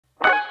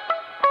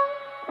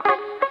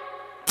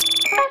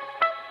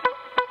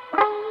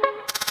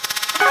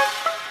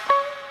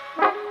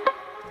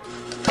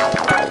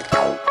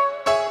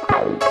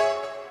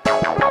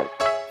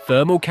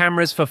Thermal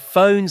cameras for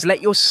phones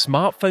let your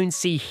smartphone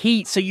see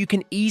heat so you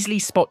can easily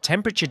spot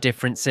temperature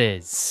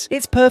differences.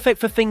 It's perfect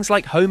for things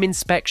like home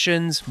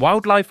inspections,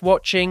 wildlife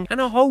watching,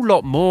 and a whole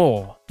lot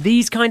more.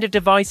 These kind of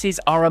devices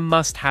are a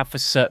must-have for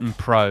certain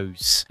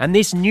pros, and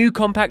this new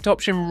compact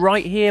option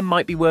right here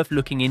might be worth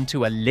looking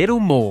into a little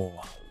more.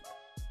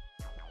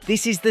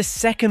 This is the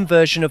second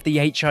version of the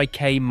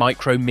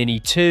HIKMICRO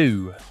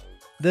Mini2.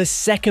 The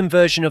second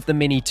version of the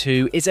Mini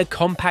 2 is a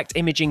compact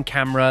imaging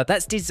camera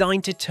that's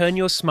designed to turn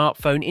your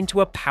smartphone into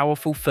a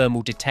powerful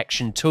thermal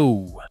detection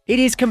tool. It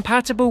is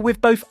compatible with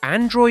both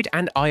Android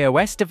and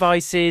iOS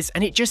devices,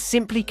 and it just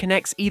simply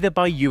connects either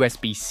by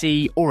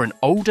USB-C or an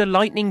older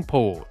Lightning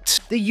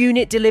port. The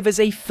unit delivers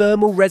a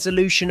thermal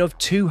resolution of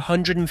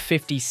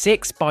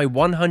 256 by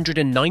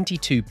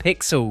 192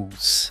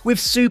 pixels. With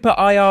Super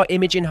IR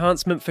image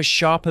enhancement for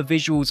sharper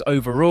visuals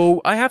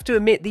overall, I have to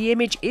admit the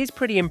image is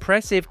pretty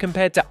impressive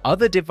compared to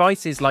other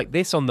devices like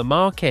this on the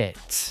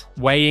market.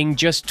 Weighing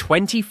just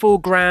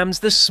 24 grams,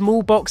 the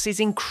small box is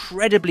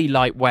incredibly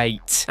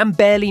lightweight and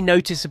barely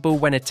noticeable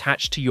when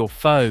attached to your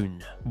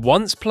phone.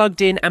 Once plugged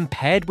in and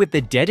paired with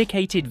the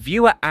dedicated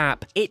Viewer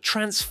app, it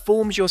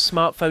transforms your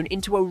smartphone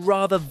into a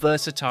rather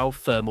versatile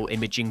thermal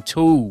imaging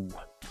tool.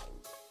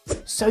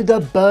 So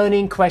the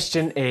burning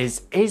question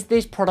is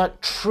this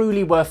product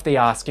truly worth the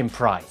asking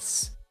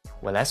price?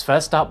 Well, let's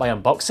first start by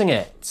unboxing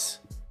it.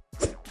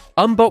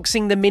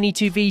 Unboxing the Mini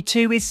 2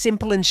 V2 is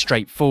simple and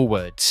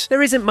straightforward.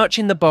 There isn't much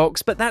in the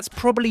box, but that's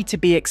probably to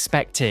be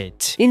expected.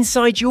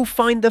 Inside you'll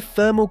find the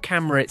thermal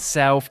camera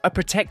itself, a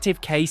protective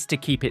case to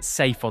keep it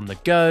safe on the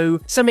go,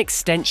 some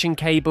extension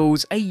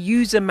cables, a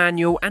user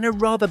manual, and a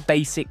rather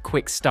basic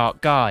quick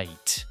start guide.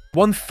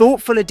 One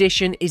thoughtful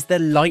addition is the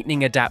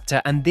Lightning adapter,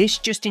 and this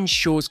just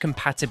ensures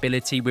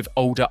compatibility with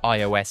older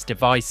iOS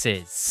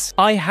devices.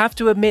 I have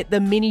to admit the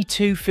Mini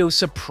 2 feels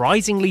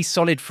surprisingly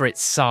solid for its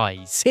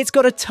size. It's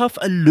got a tough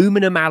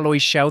aluminum alloy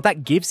shell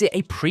that gives it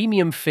a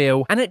premium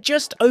feel, and at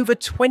just over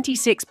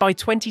 26 by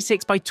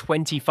 26 by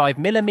 25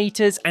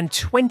 millimeters and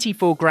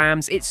 24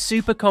 grams, it's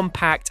super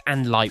compact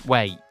and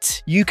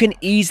lightweight. You can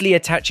easily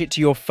attach it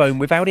to your phone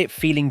without it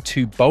feeling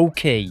too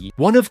bulky.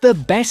 One of the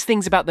best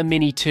things about the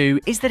Mini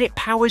 2 is that it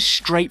powers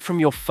straight from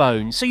your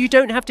phone, so you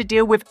don't have to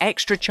deal with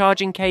extra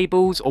charging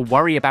cables or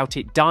worry about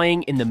it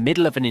dying in the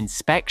middle of an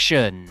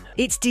inspection.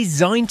 It's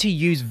designed to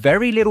use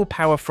very little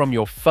power from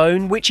your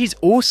phone, which is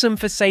awesome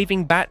for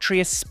saving battery,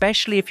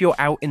 especially if you're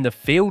out in the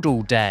field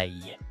all day.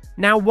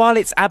 Now, while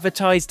it's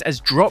advertised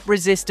as drop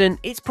resistant,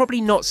 it's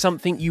probably not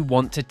something you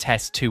want to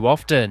test too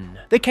often.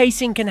 The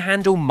casing can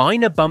handle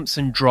minor bumps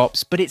and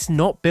drops, but it's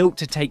not built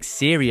to take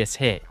serious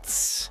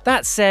hits.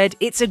 That said,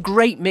 it's a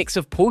great mix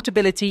of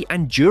portability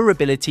and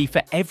durability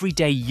for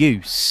everyday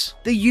use.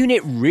 The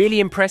unit really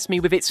impressed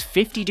me with its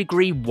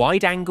 50-degree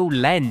wide-angle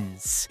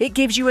lens. It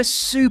gives you a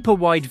super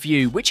wide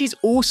view, which is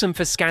awesome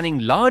for scanning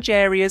large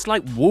areas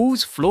like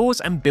walls,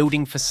 floors, and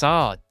building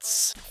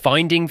facades.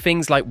 Finding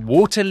things like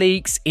water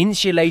leaks,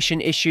 insulation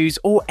issues,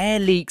 or air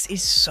leaks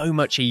is so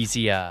much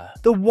easier.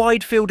 The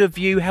wide field of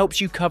view helps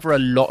you cover a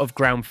lot of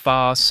ground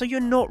fast, so you're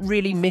not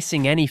really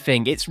missing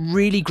anything. It's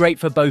really great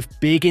for both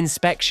big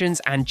inspections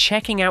and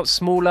checking out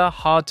smaller,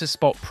 hard to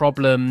spot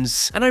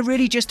problems, and I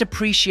really just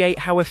appreciate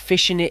how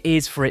efficient it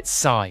is for its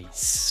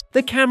size.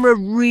 The camera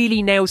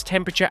really nails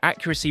temperature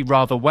accuracy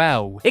rather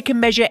well. It can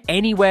measure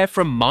anywhere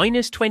from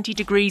 -20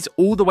 degrees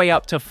all the way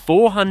up to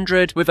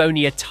 400 with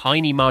only a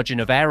tiny margin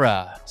of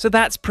error. So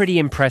that's pretty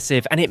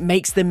impressive, and it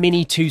makes the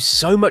Mini 2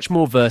 so much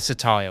more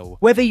versatile.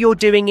 Whether you're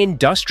doing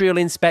industrial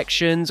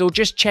inspections or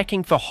just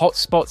checking for hot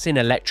spots in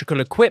electrical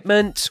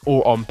equipment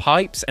or on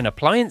pipes and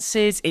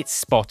appliances, it's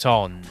spot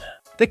on.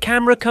 The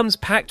camera comes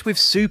packed with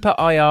Super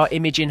IR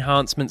image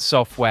enhancement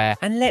software,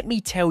 and let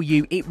me tell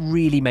you, it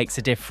really makes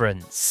a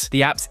difference.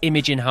 The app's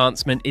image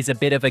enhancement is a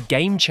bit of a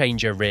game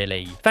changer,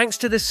 really. Thanks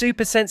to the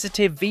super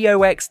sensitive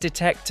VOX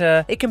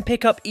detector, it can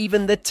pick up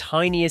even the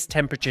tiniest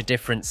temperature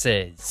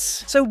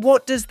differences. So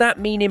what does that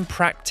mean in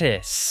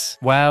practice?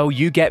 Well,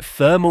 you get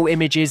thermal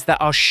images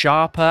that are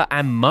sharper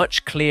and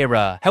much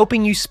clearer,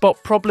 helping you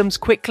spot problems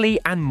quickly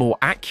and more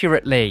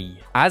accurately.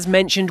 As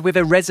mentioned, with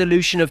a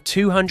resolution of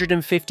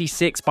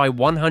 256 by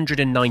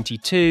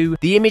 192,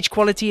 the image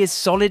quality is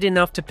solid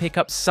enough to pick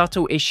up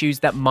subtle issues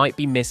that might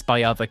be missed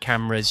by other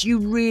cameras. You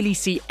really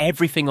see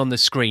everything on the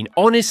screen.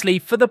 Honestly,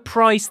 for the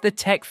price, the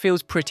tech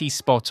feels pretty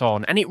spot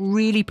on, and it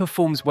really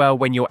performs well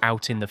when you're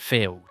out in the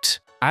field.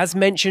 As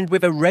mentioned,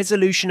 with a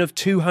resolution of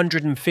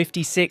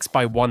 256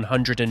 by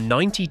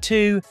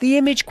 192, the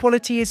image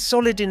quality is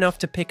solid enough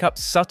to pick up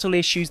subtle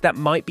issues that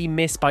might be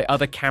missed by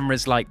other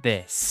cameras like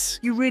this.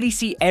 You really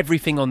see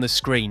everything on the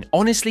screen.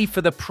 Honestly, for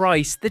the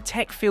price, the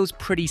tech feels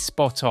pretty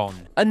spot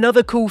on.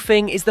 Another cool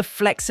thing is the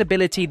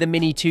flexibility the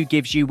Mini 2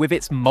 gives you with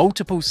its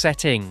multiple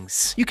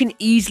settings. You can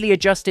easily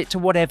adjust it to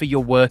whatever you're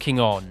working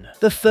on.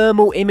 The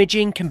thermal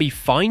imaging can be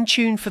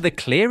fine-tuned for the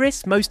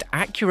clearest, most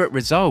accurate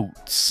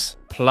results.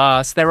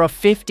 Plus, there are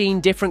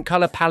 15 different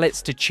color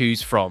palettes to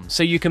choose from,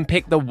 so you can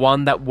pick the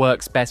one that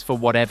works best for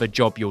whatever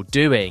job you're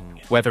doing.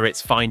 whether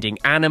it's finding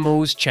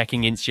animals,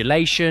 checking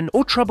insulation,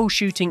 or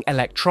troubleshooting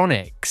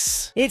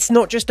electronics. It's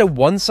not just a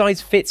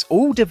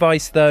one-size-fits-all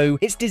device though,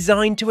 it's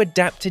designed to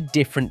adapt to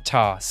different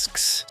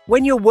tasks.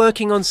 When you're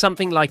working on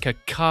something like a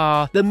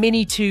car, the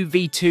Mini 2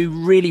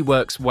 V2 really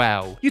works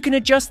well. You can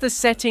adjust the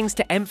settings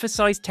to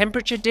emphasize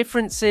temperature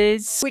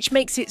differences, which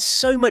makes it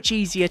so much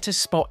easier to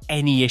spot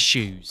any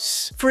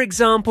issues. For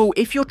example,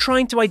 if you're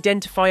trying to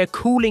identify a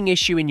cooling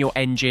issue in your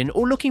engine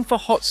or looking for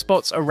hot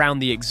spots around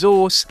the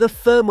exhaust, the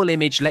thermal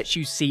image lets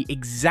you see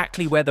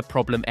exactly where the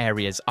problem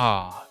areas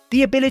are.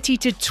 The ability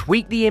to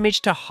tweak the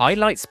image to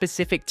highlight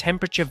specific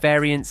temperature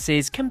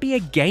variances can be a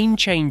game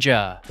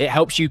changer. It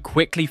helps you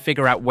quickly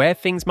figure out where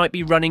things might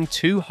be running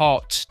too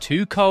hot,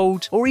 too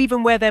cold, or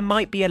even where there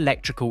might be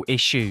electrical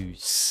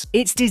issues.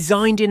 It's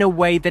designed in a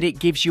way that it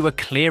gives you a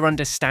clear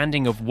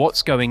understanding of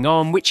what's going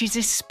on, which is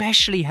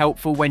especially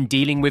helpful when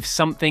dealing with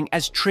something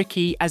as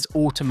tricky as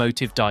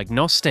automotive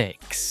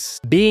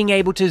diagnostics. Being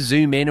able to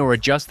zoom in or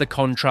adjust the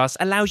contrast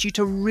allows you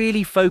to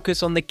really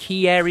focus on the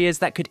key areas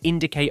that could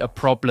indicate a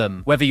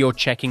problem, whether you're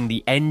checking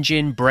the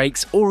engine,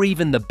 brakes, or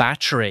even the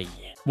battery.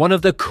 One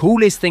of the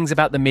coolest things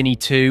about the Mini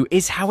 2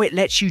 is how it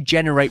lets you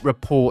generate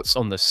reports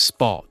on the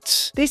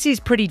spot. This is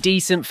pretty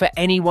decent for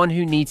anyone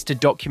who needs to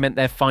document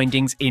their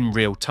findings in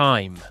real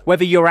time.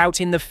 Whether you're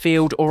out in the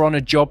field or on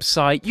a job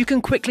site, you can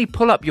quickly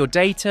pull up your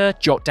data,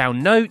 jot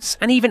down notes,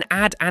 and even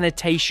add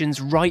annotations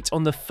right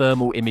on the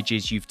thermal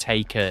images you've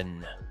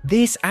taken.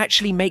 This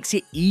actually makes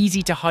it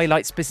easy to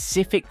highlight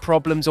specific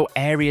problems or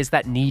areas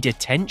that need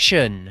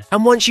attention.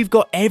 And once you've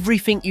got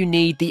everything you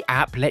need, the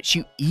app lets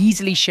you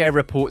easily share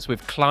reports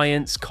with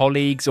clients,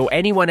 colleagues, or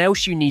anyone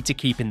else you need to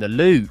keep in the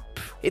loop.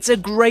 It's a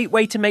great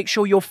way to make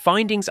sure your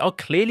findings are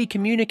clearly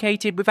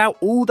communicated without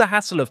all the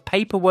hassle of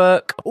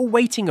paperwork or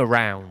waiting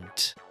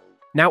around.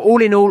 Now,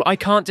 all in all, I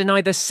can't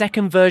deny the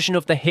second version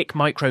of the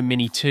HIKMICRO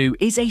Mini 2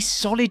 is a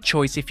solid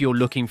choice if you're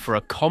looking for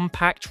a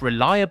compact,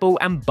 reliable,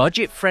 and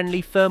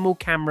budget-friendly thermal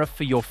camera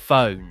for your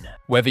phone.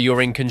 Whether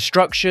you're in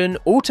construction,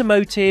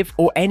 automotive,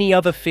 or any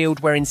other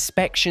field where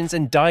inspections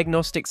and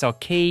diagnostics are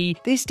key,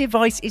 this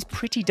device is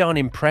pretty darn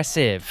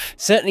impressive.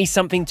 Certainly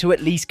something to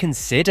at least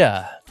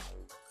consider.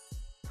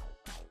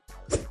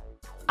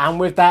 And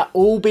with that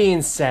all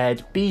being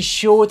said, be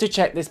sure to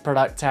check this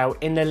product out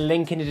in the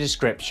link in the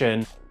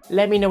description.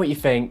 Let me know what you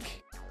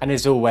think, and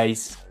as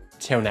always,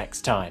 till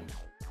next time.